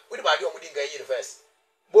do with my dear Mudding in the first.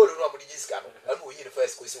 Board no Mudding's cam, and we in the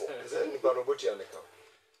first question.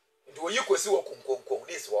 Do you could see what come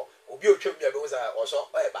this war, or be a trip or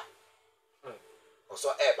so ever. Or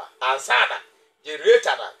so ever. And Sana,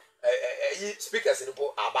 generator, speakers in the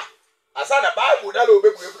poor Abba. Asana Bible, no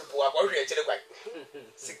baby will pour a country and telegram.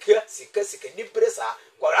 Sicker, Nimpressa,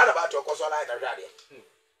 what about your consola and radio.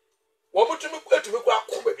 What to me quite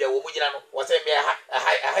come baby, a woman was a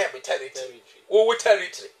high territory. Oh,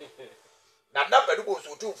 territory. Now, number goes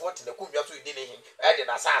to 240 the Kumia to dinner him, and an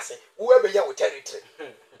assassin, whoever you with territory.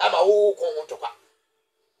 I'm a whole con to pack.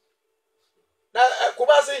 Now,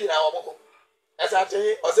 Kumasi in our Moko, as I tell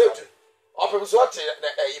you, or say to often sort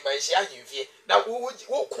in my shaggy. Now, who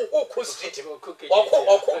could street him or cook it? I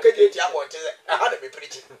had to be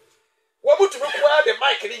pretty. What would you require the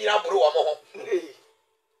mic in your bro?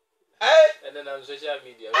 And then on social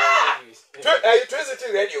media,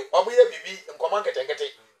 electricity radio, or we have in command and get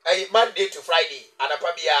it Monday to Friday, and a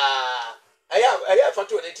pabia. I have for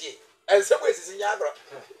 20 and some ways is in Yagra.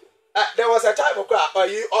 There was a time of crap, or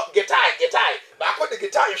you get tired, but I put the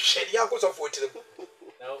guitar shady uncles of 40.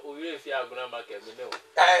 Now, if you are going to market, we know.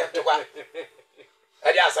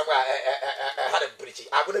 And yeah, somewhere I had a preaching.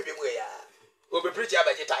 I'm going to be where we'll be preaching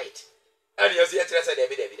about your tight. And you're interested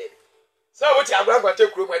every day. So what you are going to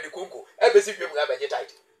take room at the Kunku, every single have a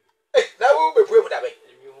tight. Now we'll be put that way.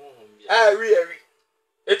 Really.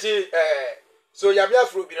 It is so Yamia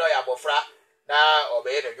fruit be no yabofra now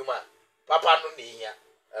obey the human. Papa no near,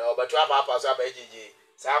 but to papa so by GG.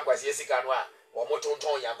 Sam was Yesica Noir, or Moton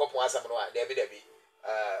Yankopon Samanoa, Debbie.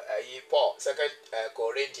 Paul, 2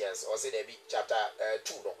 Corinthians, or say Debbie, chapter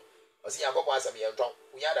 2. Or see Yankopon Sam Yanton,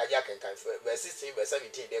 we had a yak and verse 16, verse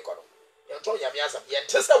 17, they call. Yanton Yamiasam,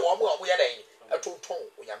 Yantessa Womo, we had a 2 tone,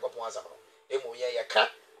 Yankopon Samano. Emo ya cat,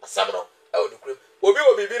 a samano, oh, the cream. Will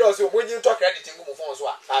be also when you talk anything,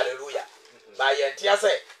 Mufonsoa, hallelujah. My Yantia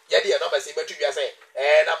say, Yadi, no, but you say,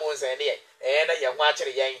 and I'm on saying, and I am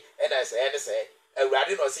watching yang, and I say, a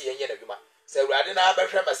radin or see any of you. So Radina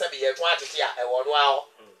Basham Sabi, a 20 year, a 1 hour.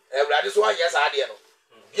 A radiswa, yes, I did.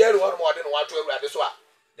 Here, 1 more than 1 to a radiswa.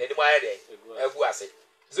 Then my day, a guasi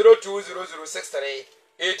 020063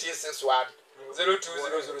 8061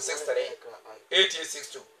 020063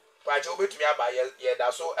 8062. But you'll be to me by ye,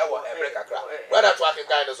 that's so ever a break a crowd. What a tracking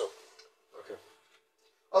kind of so.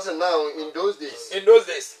 Also now, in those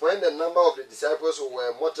days, when the number of the disciples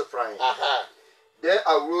were multiplying, there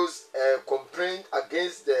arose a complaint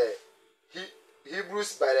against the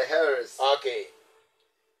Hebrews by the Herods. Okay.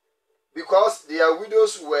 Because their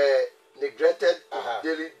widows were neglected in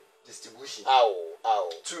daily distribution.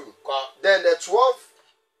 2. Then the 12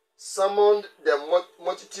 summoned the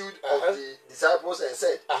multitude of the disciples and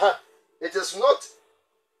said, it is not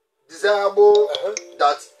desirable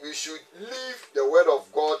that we should leave the word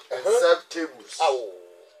of God and serve tables.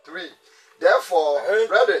 3. Therefore,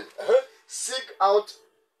 brethren, seek out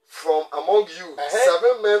from among you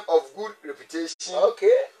 7 men of good reputation,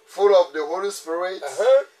 full of the Holy Spirit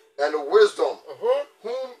and wisdom,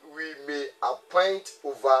 whom we may appoint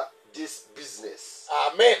over this business.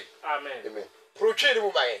 Amen. Amen.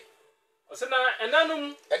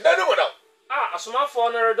 Asomafo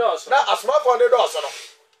no redos. Na asomafo no redos no.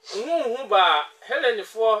 Hu ba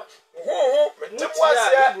Helenifo.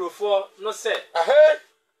 Metemwase Hebrewfo no se.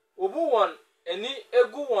 Obu won eni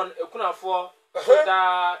egu won ekunafo.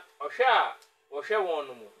 Da ohwe won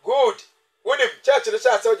no mu. Good. Wonim church no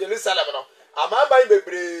sha se Jerusalem no. Amamba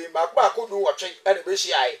bebre makba akodu wotwe ene be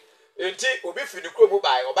hia enti obi fi ni kromu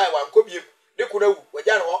bai obai wanko biem de kunawu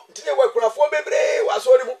wagya no ho enti ne wakunafo bebre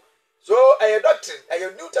wasori mu. So a doctrine, a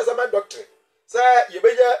New Testament doctrine. Say ye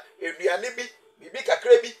beya eduane bibi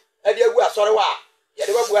kakra bi ade agu asore wa ye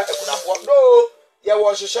de babu ekunafo no ye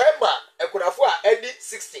wo hwehwe ma ekunafo a edi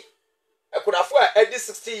 60 ekunafo a edi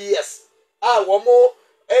 60 years wo mo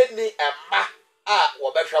eni emma a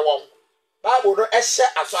wo behwe won Bible no ehye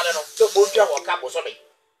asore no so bo ntwa wo ka bo so me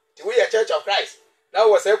ti we Church of Christ na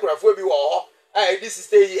wo say ekunafo bi wo ho a edi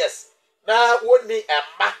 60 years na woni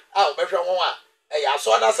emma a wo behwe won a ya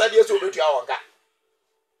so na sadie so betua won ka.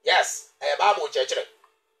 Yes, Bible church.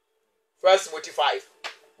 1 Timothy 5.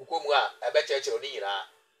 Ukomu a ebe church oni nyina.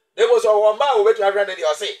 Demo so won ma wo betua hwande de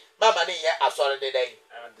o say mama ne ye asore de den.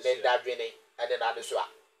 Le dadwene ade na ade so a.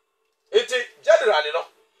 Enti generally no,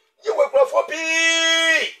 ye we krofo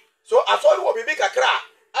pi. So asore wo bibi kakra.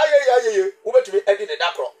 Ayeye wo betumi edi ne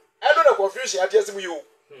dakro. Eno na confusion atiasim you.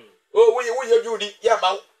 Oh, wo ye Judi ya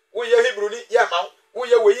ma. Wo ye Hebrew ni ya ma. Wo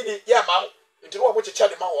ye we ni ya ma. Nti no wo chicha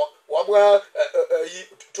de ma wo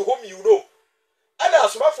to whom you know. And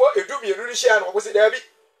asomafo edumi enu ni hia no wo se da bi.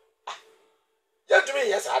 Ya tumi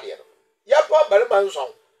yes ade no. Ya pa bare man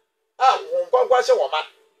so. Wo nkwankwa hye wo ma.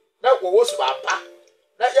 Na wo su ba pa.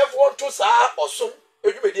 Na ye fo nto saa osom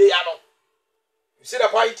edumedie ya no. You see the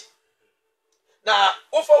point? Na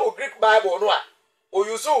over Greek Bible no a o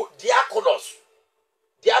use diakonos.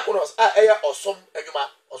 Diakonos eya osom adwuma,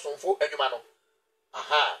 osomfo adwuma no.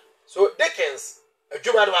 So Dickens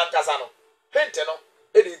adwuma no ankasa no. Hente no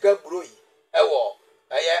e dey ga bro yi ewo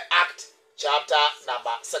Act chapter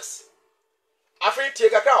number 6. Afri tie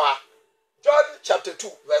kakra wa. John chapter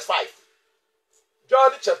 2 verse 5.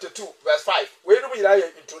 John chapter 2 verse 5. We no be like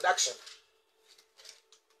introduction.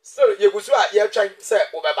 So ye gusu a ye twan say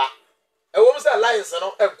obeba. Ewo say lines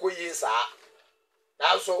no enkoyi sa.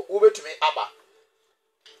 Now so wo betumi aba.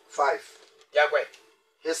 5. Yagwe.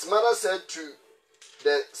 His mother said to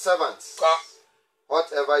the servants,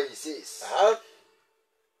 whatever he says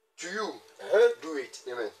to you, do it.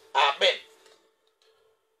 Amen. Amen.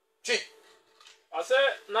 Chi. I say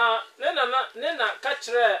na nena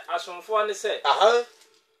kachre asomfo ani say.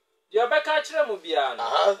 You be kachre mu bia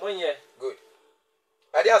no. Monye. Good.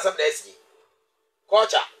 Ade asem na esi.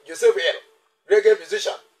 Culture, Joseph here. Reggae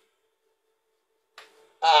musician.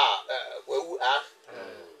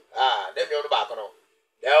 Them you back no.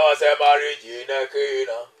 There was a marriage in a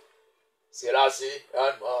Cana. Selassie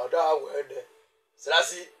and mother wende.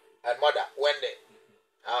 Selassie and mother wende.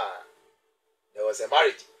 There was a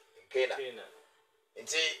marriage in Cana.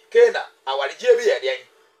 Inti Cana, our JB again,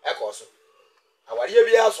 a course. Our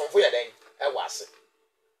JB house from Fuya then, a was.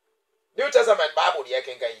 New Testament Bible, the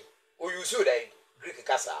Akangai, who you should then Greek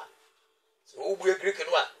Casa. So who be a Greek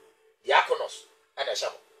one, Diakonos, and a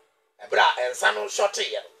shovel. A bra and son shot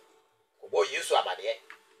here. Boy, you saw about it.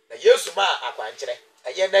 The years to ma a quanchere,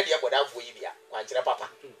 a yen nadia would have for Ibia, quanchere papa.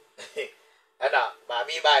 And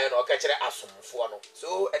mammy by an orchestra asum for no.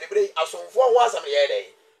 So anybody asum for once a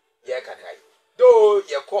day. Ye can I. Though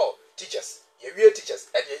ye call teachers, ye real teachers,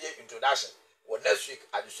 and ye introduction, or next week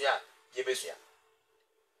at the Sia, ye besia.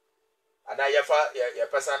 And I your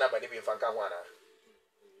person by the Fankawana.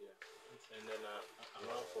 And then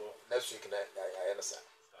next week, I understand.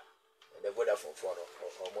 The Vodafone phone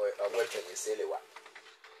or more than you say one.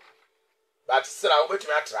 But still, I will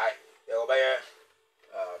try. They will buy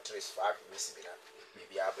trace 5 missing.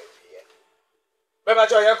 Maybe I'll be here.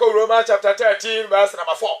 Remember, Romans chapter 13, verse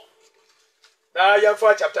number 4. Now you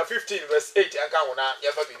for chapter 15 verse 8 and can una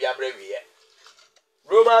you for be amre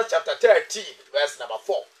Romans chapter 13 verse number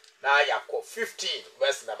 4. Now you have 15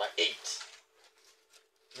 verse number 8.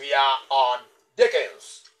 We are on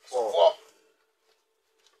deacons.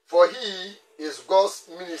 For he is God's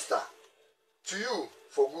minister to you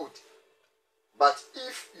for good. But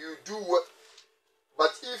if you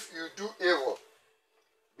do evil,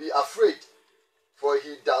 be afraid, for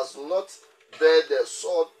he does not bear the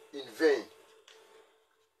sword in vain.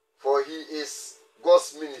 For he is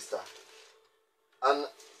God's minister, an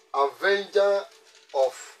avenger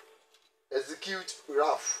of execute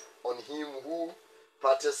wrath on him who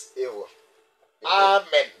practices evil.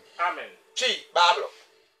 Amen. Amen. Chi Bablo.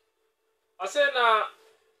 I say na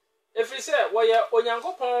if you say woye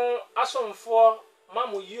onyankopon asomfo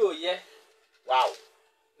mamu yo ye. Wow.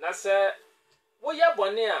 Na say woye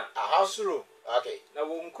bone a suro. Okay. Na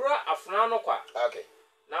wo nkura afna no kwa. Okay.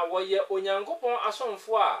 Na woye onyankopon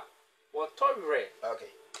asomfo a wo towre. Okay.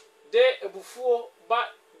 De ebufuo ba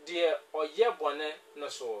de oye bone no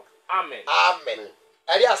so. Amen. Amen.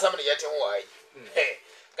 Ade asam ne yete ho ai.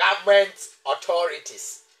 Government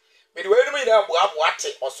authorities. Me we no me na bo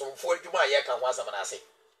aboate osomfo adwuma ye ka ho asam na ase.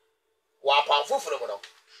 Wa pamfo furu mu no.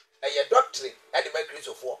 Eye doctrine e de ma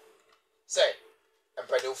Christofo. Say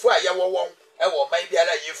empanimfo a ye wo won e wo man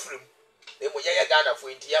biara ye furum. E mo ye Ghana fo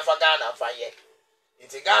nti ye fa Ghana fa ye.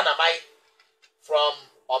 Nti Ghana man from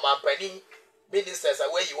omampani ministers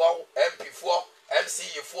away you want MP4,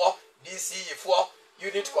 MCE4, DCE4,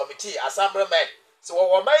 unit committee, assemblymen. So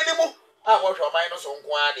what my name? I want your minus on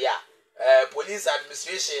Quadia, police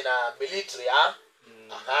administration, military,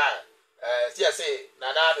 say,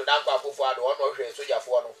 Nana, do not go for the one or soldier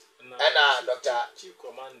for no. And Doctor Chief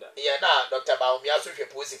Commander. Yeah, now Doctor Baumia Sushi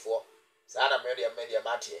Pussy for Sana Media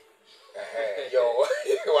Mati. Yo,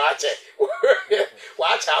 watch it.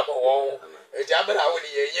 Watch out for all. A jammer, I would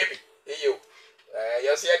ye you.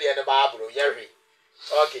 You see the end of Bible, Yerry.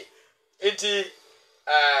 Okay. Inti,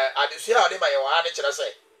 I do see how they may want to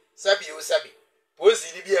say. Sabi, you sabi.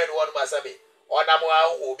 Pussy be and one masabi. Or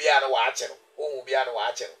Namoa who be an watcher, who be an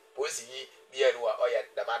watcher. Pussy be and what I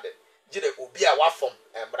demanded. Jide will be a waffle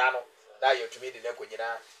and brano. That you to me the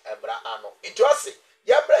Nequina and Brano. Interesting.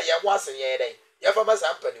 Yabra, ya once in ye day. Yafama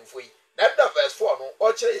sampling for you. That verse 4 no,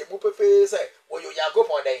 or cherry mupe say, or you go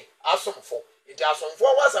for day, assume for. It has some 4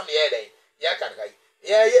 was some year day. Ya can I.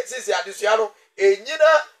 Yeah, yes, Adiciano, a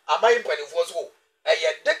nina, a mind penny for so. A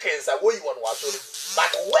ye Dickens away one was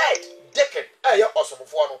but where Dickens, a ye awesome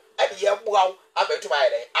for no, and ye wow, I bet to my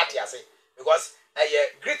day, Atiasi, because a ye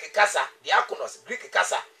Greek casa, diaconos, Greek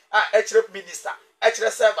casa, extra minister,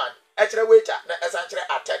 extra servant, extra waiter, as extra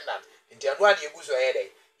attendant, in January, you go so a day,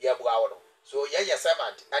 ye wow. So ye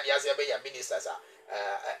servant, and ye say your ministers are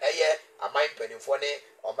a mind penny for ne,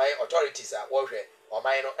 or my authorities are warrior, or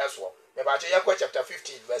mine as well. Chapter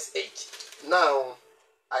 15, verse 8. Now,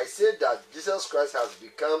 I say that Jesus Christ has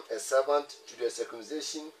become a servant to the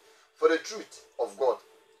circumcision for the truth of God,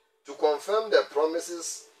 to confirm the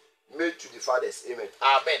promises made to the fathers. Amen.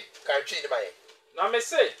 Amen. Can you read my? Now me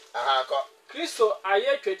say, Christo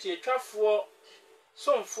aye twetwetwafo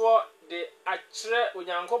somfo de akire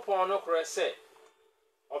onyankopon no kore se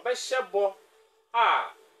obehye a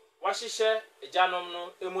wahyehyɛ agyanom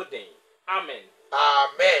no emuden. Amen.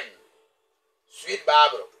 Amen. Sweet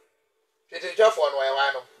Bible. Tete twafo no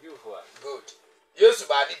why no. Beautiful. Good. Yesu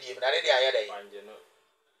ba ni dim na ne dia ye den. Wanje no.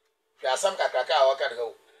 Hwa asam kakraka a waka de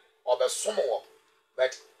go. Obesom wo.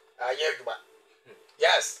 But aye adwuma.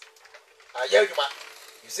 Yes. Aye adwuma.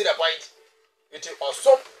 You see the point? It is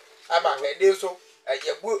awesome. Ama ende so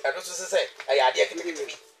yebu eno so say aye ade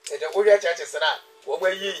kitikiti. Ede wo hwa churches na wo gba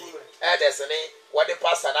yi edesene wo de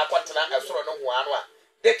pastor na kwatena esoro no ho anu a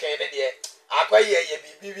de kan ne de akwaye ye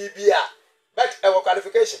bibia. But our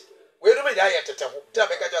qualification. We do me that yet to tell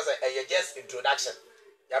make just a just introduction.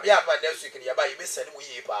 Yabia man next week in Yaba, you miss any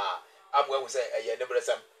way pa. I'm going to say a never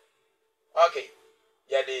some. Okay.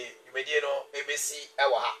 Yadi, you may know, ABC,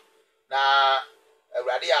 our ha. Now, a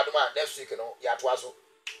radia man next week, no, Yatwazo.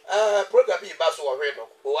 Program be Basso or Reno,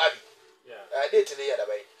 or Abby. Yeah, I did to the other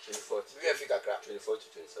way. 24 to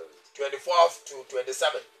 27. 24th to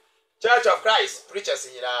 27. Church of Christ, preachers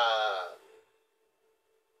in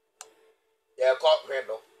called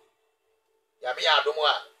Reno. Yami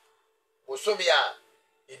Adomoa, Bosomia,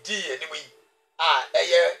 Idi, anyway,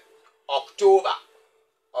 October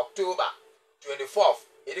 24th,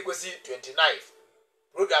 it was 29th.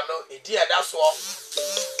 Program no, Idi, that's all.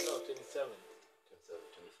 No, 27.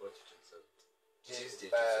 24 to 27.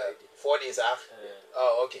 Tuesday, 4 days after.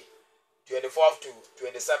 Oh, okay. 24th to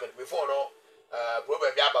 27th. Before no,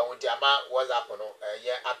 problem bi aba ho nti ama WhatsApp no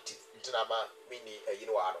ye active ntina ma mini yi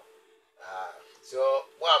no wa no so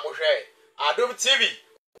mo a mo hwɛ Adom TV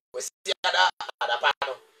we see ada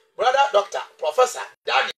no brother doctor professor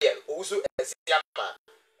Daniel owusu esiama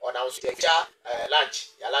ona so ya lunch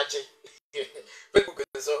Facebook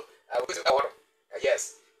so we see one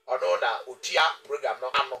yes ono na otua program no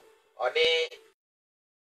ano oni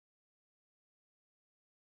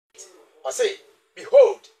I say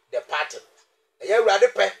behold the pattern ye wurade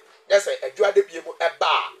pɛ yes adwuade bie mu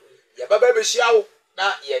eba ye baba be hia wo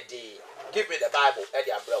na ye di give me the Bible and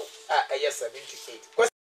the umbrella 78